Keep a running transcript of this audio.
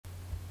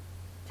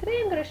Today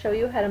I'm going to show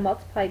you how to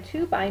multiply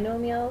two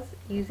binomials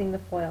using the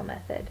FOIL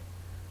method.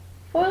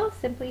 FOIL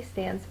simply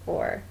stands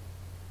for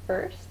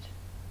first,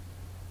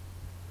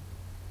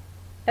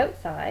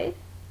 outside,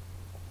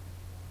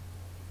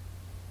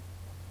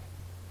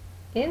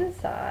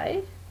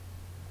 inside,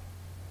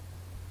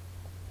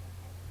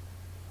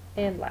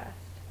 and last.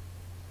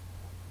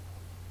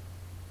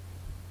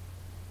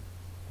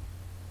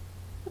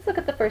 Let's look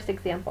at the first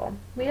example.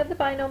 We have the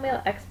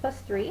binomial x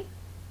plus 3.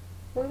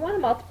 We want to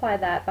multiply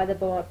that by the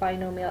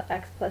binomial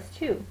x plus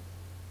 2.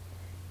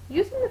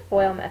 Using the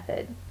FOIL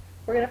method,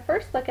 we're going to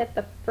first look at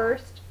the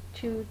first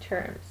two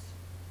terms.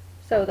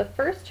 So the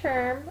first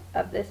term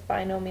of this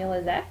binomial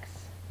is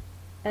x,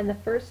 and the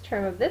first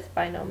term of this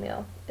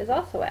binomial is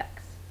also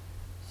x.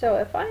 So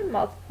if I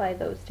multiply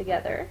those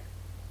together,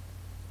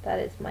 that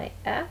is my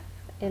f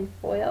in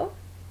FOIL,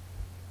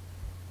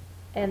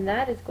 and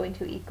that is going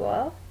to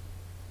equal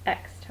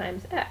x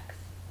times x.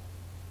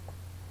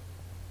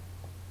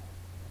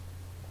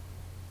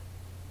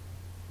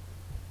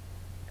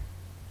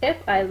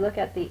 If I look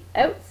at the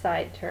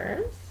outside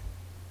terms,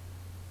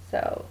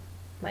 so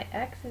my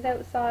x is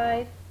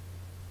outside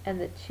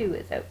and the 2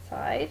 is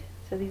outside,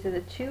 so these are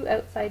the two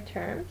outside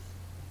terms.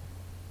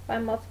 If I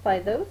multiply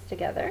those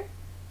together,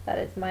 that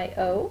is my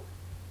o,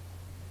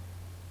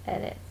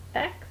 and it's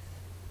x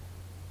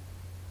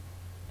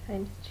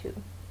times 2.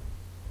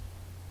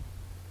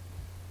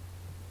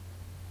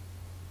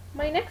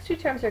 My next two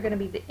terms are going to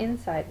be the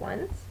inside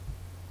ones.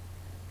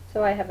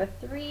 So I have a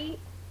 3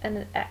 and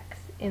an x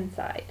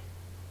inside.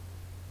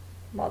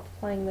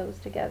 Multiplying those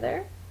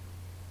together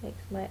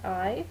makes my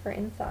I for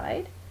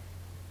inside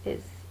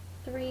is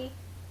 3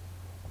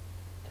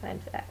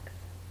 times x.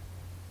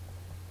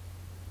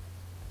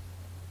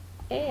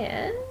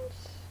 And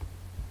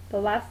the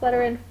last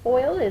letter in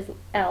FOIL is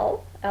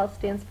L. L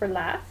stands for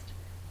last.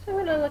 So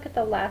I'm going to look at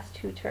the last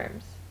two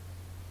terms.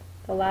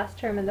 The last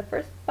term in the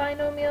first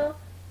binomial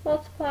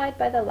multiplied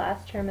by the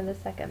last term in the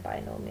second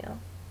binomial.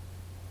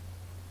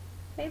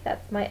 Okay,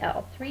 that's my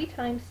L. 3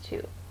 times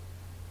 2.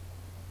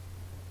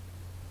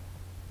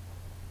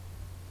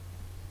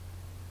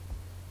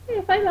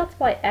 If I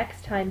multiply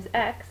x times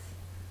x,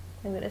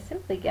 I'm going to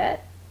simply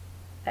get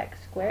x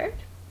squared.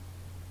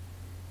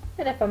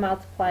 And if I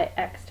multiply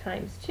x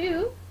times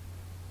 2,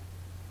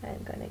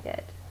 I'm going to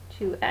get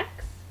 2x.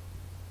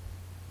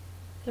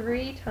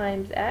 3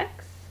 times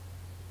x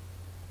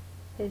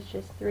is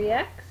just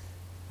 3x.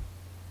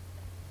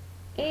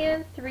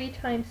 And 3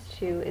 times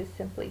 2 is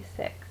simply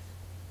 6.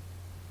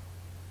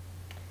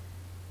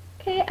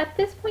 Okay, at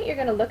this point you're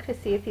going to look to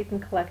see if you can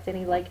collect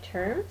any like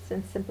terms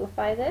and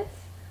simplify this.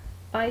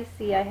 I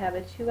see I have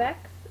a 2x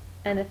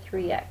and a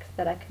 3x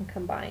that I can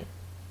combine.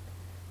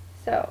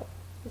 So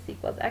this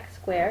equals x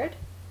squared.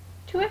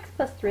 2x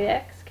plus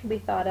 3x can be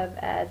thought of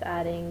as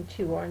adding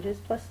 2 oranges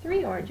plus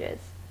 3 oranges.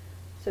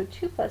 So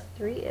 2 plus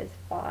 3 is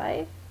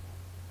 5x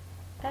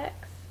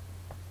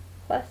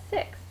plus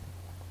 6.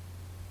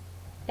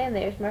 And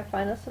there's my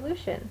final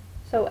solution.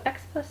 So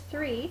x plus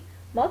 3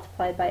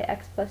 multiplied by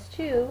x plus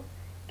 2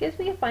 gives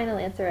me a final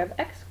answer of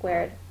x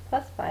squared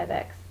plus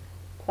 5x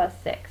plus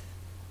 6.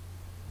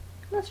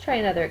 Let's try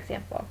another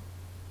example.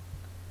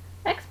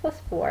 X plus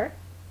 4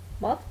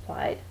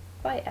 multiplied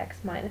by x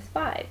minus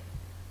 5.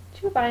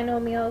 Two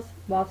binomials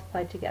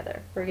multiplied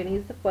together. We're going to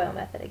use the FOIL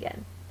method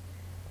again.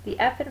 The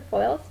f in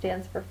FOIL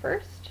stands for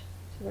first,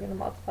 so we're going to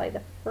multiply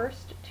the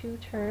first two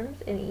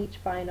terms in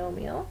each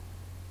binomial.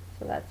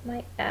 So that's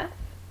my f.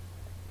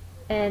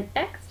 And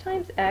x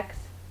times x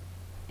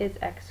is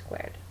x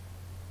squared.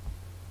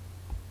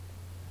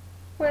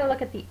 We're going to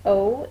look at the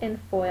o in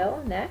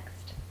FOIL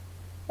next.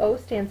 O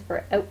stands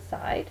for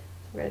outside,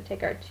 so we're going to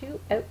take our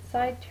two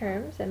outside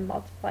terms and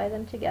multiply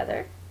them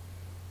together.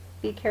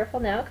 Be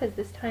careful now because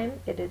this time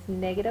it is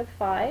negative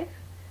 5,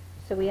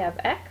 so we have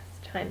x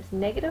times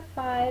negative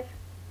 5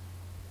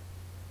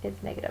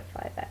 is negative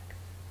 5x.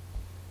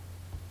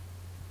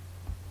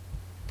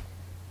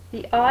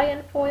 The I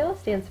in FOIL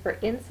stands for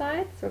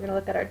inside, so we're going to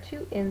look at our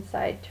two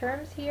inside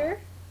terms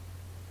here.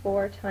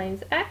 4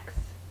 times x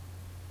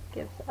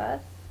gives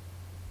us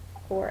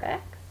 4x.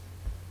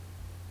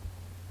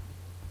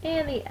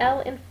 And the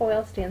L in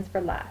FOIL stands for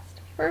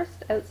last.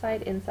 First,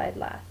 outside, inside,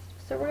 last.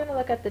 So we're going to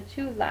look at the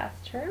two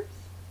last terms,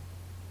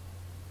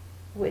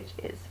 which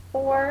is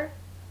 4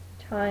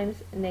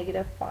 times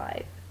negative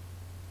 5.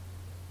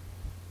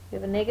 We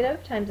have a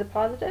negative times a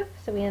positive,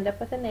 so we end up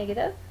with a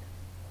negative,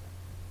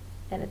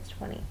 and it's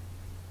 20.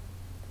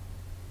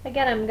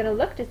 Again, I'm going to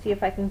look to see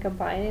if I can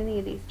combine any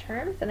of these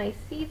terms, and I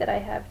see that I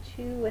have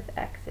 2 with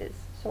x's,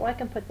 so I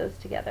can put those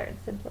together and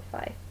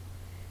simplify.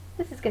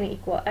 This is going to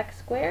equal x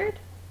squared.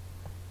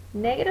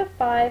 Negative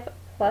 5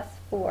 plus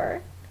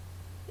 4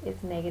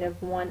 is negative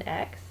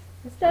 1x.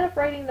 Instead of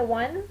writing the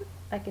 1,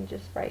 I can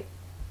just write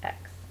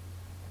x.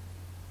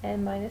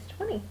 And minus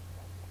 20.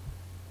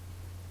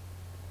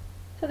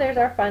 So there's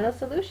our final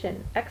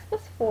solution. X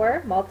plus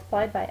 4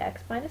 multiplied by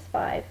x minus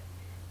 5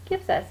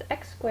 gives us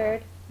x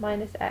squared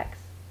minus x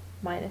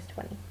minus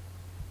 20.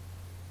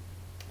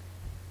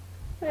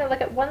 We're going to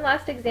look at one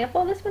last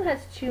example. This one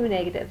has two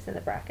negatives in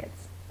the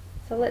brackets.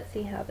 So let's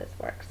see how this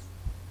works.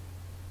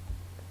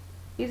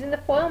 Using the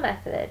FOIL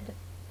method,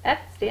 F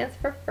stands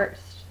for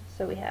first.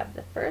 So we have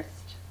the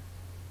first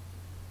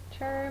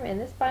term in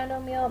this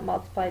binomial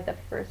multiplied the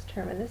first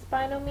term in this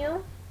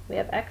binomial. We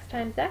have x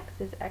times x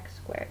is x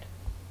squared.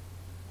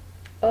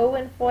 O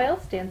in FOIL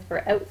stands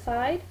for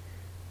outside.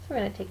 So we're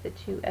going to take the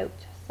two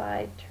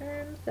outside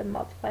terms and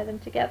multiply them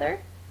together.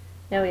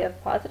 Now we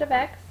have positive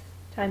x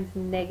times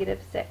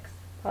negative 6.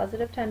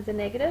 Positive times a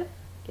negative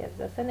gives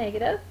us a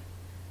negative,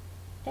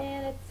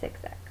 and it's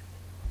 6x.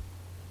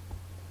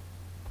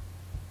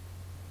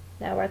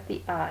 Now we're at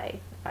the I.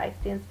 I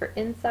stands for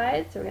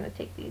inside, so we're going to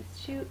take these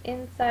two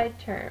inside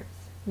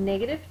terms.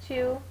 Negative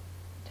 2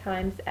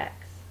 times x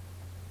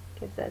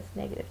gives us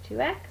negative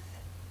 2x.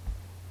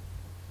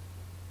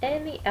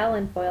 And the L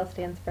in FOIL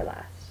stands for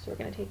last. So we're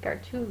going to take our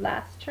two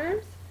last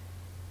terms.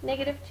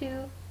 Negative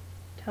 2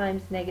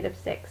 times negative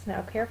 6.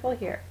 Now careful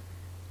here.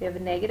 We have a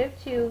negative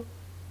 2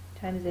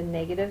 times a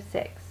negative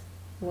 6.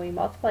 When we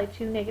multiply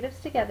two negatives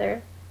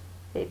together,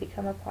 they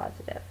become a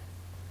positive.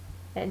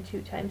 And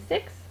 2 times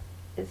 6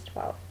 is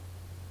 12.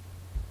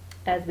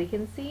 As we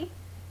can see,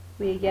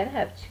 we again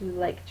have two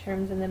like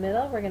terms in the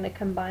middle. We're going to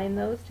combine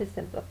those to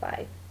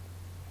simplify.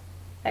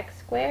 X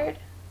squared,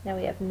 now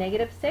we have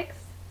negative 6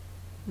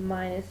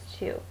 minus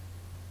 2.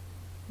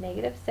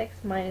 Negative 6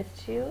 minus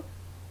 2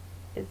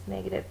 is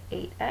negative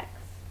 8x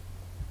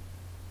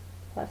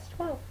plus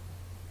 12.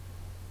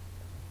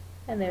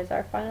 And there's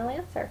our final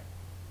answer.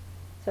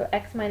 So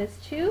x minus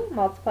 2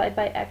 multiplied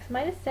by x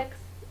minus 6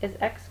 is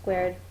x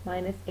squared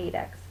minus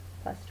 8x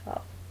plus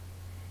 12.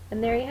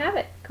 And there you have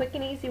it. Quick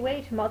and easy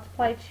way to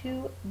multiply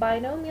two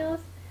binomials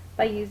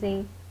by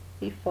using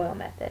the FOIL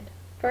method.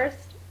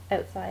 First,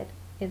 outside,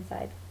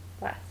 inside,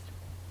 last.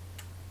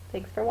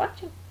 Thanks for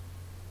watching.